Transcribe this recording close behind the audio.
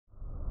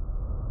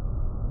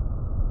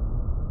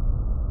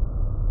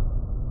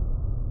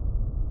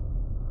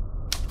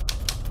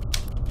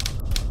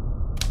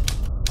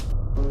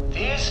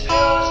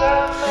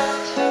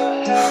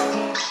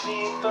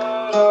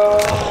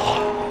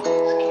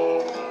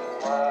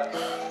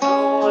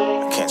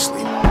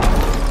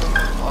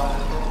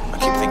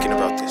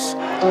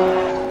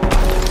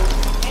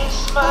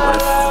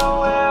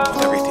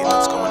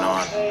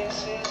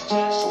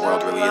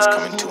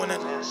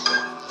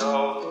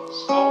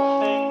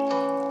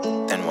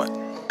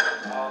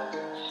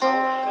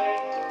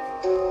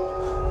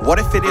What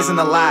if it isn't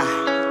a lie?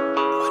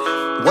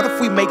 What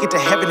if we make it to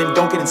heaven and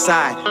don't get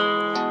inside?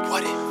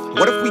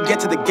 What if we get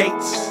to the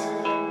gates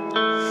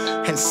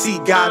and see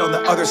God on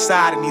the other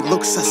side, and he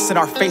looks us in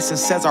our face and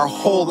says our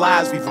whole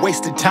lives we've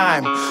wasted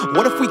time?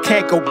 What if we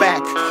can't go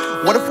back?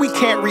 What if we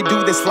can't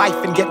redo this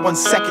life and get one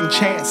second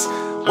chance?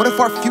 What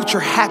if our future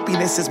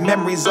happiness is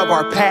memories of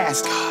our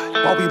past,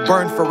 while we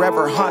burn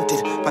forever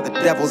haunted by the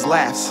devil's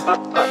laughs?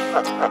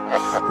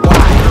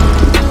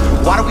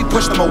 Why do we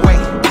push them away?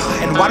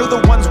 And why do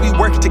the ones we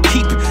work to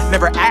keep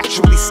never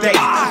actually stay?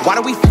 Why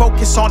do we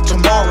focus on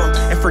tomorrow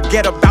and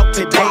forget about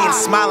today, and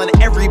smile in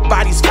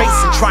everybody's face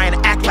and try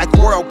and act like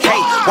we're okay?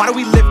 Why do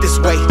we live this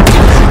way?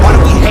 Why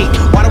do we hate?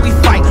 Why do we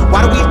fight?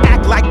 Why do we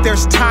act like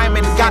there's time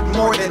and got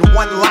more than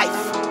one life?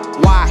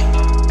 Why?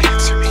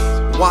 Answer me.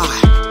 Why?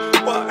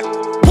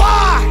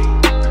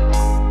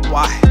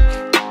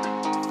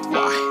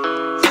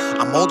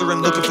 I'm older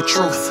and looking for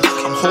truth.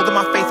 I'm holding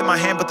my faith in my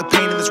hand, but the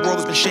pain in this world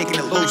has been shaking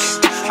it loose.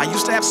 I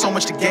used to have so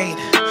much to gain,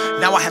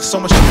 now I have so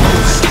much to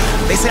lose.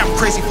 They say I'm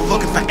crazy for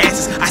looking for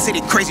answers, I say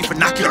they're crazy for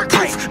not getting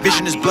proof.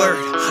 Vision is blurred,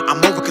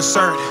 I'm over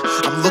concerned.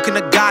 I'm looking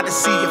to God to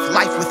see if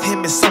life with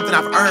him is something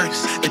I've earned.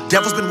 The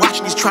devil's been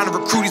watching, he's trying to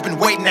recruit, he's been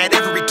waiting at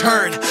every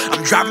turn.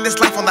 I'm driving this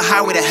life on the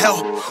highway to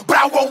hell, but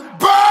I won't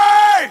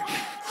burn!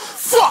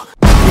 Fuck!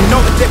 We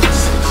know the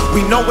difference.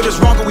 We know what is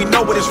wrong and we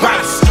know what is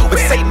right. But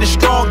Satan is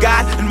strong,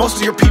 God, and most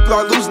of your people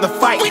are losing the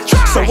fight.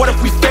 So what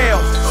if we fail?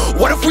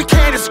 What if we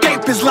can't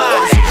escape his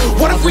lies?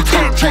 What if we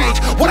can't change?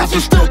 What if he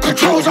still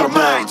controls our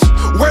minds?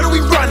 Where do we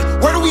run?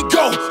 Where do we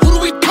go? Who do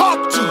we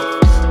talk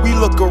to? We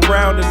look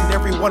around and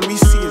everyone we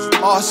see is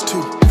lost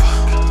too.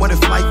 What if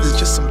life is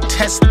just some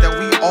test that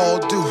we all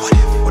do?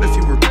 What if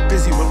you were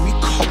busy when we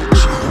called you?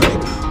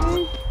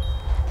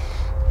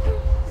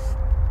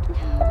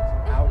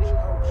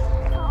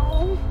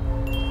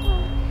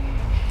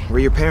 Where are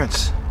your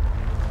parents?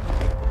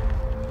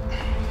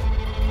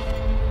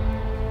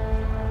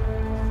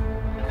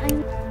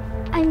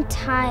 I'm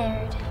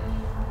tired.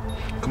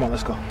 Come on,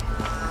 let's go.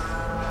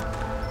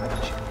 I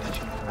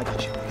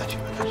got you.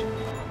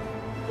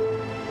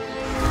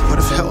 What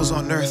if hell's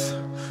on earth?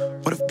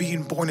 What if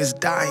being born is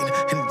dying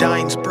and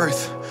dying's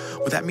birth?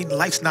 Would that mean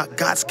life's not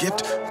God's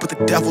gift, but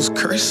the devil's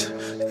curse?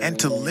 And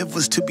to live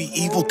was to be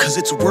evil cause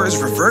its words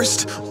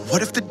reversed?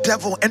 What if the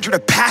devil entered a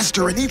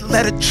pastor and he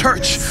led a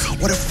church?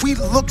 What if we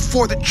looked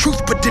for the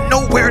truth but didn't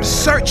know where to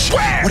search?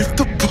 What if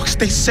the books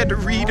they said to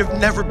read have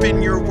never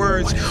been your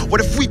words?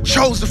 What if we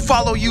chose to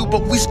follow you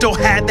but we still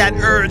had that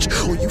urge?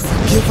 Will you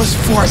forgive us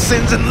for our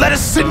sins and let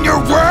us in your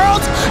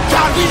world?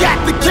 God, we at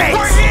the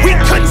gates. We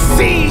couldn't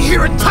see,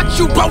 hear, or touch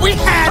you, but we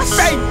had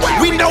faith.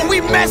 We know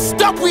we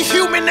messed up, we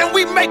human and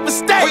we make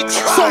mistakes.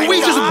 So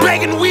we just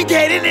begging we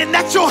get in and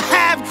that you'll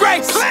have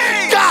grace.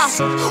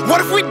 God, what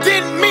if we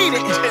didn't mean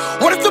it?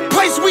 What if the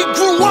place we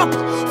grew up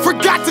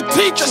forgot to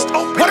teach us?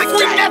 What if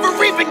we never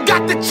even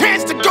got the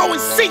chance to go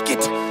and seek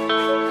it?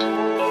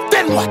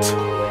 Then what?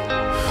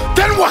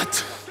 Then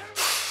what?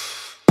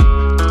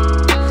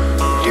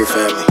 Dear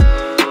family,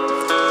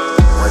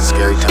 we're in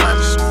scary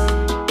times.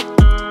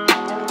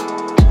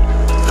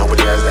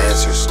 Nobody has the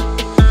answers.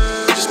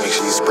 Just make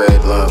sure you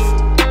spread love.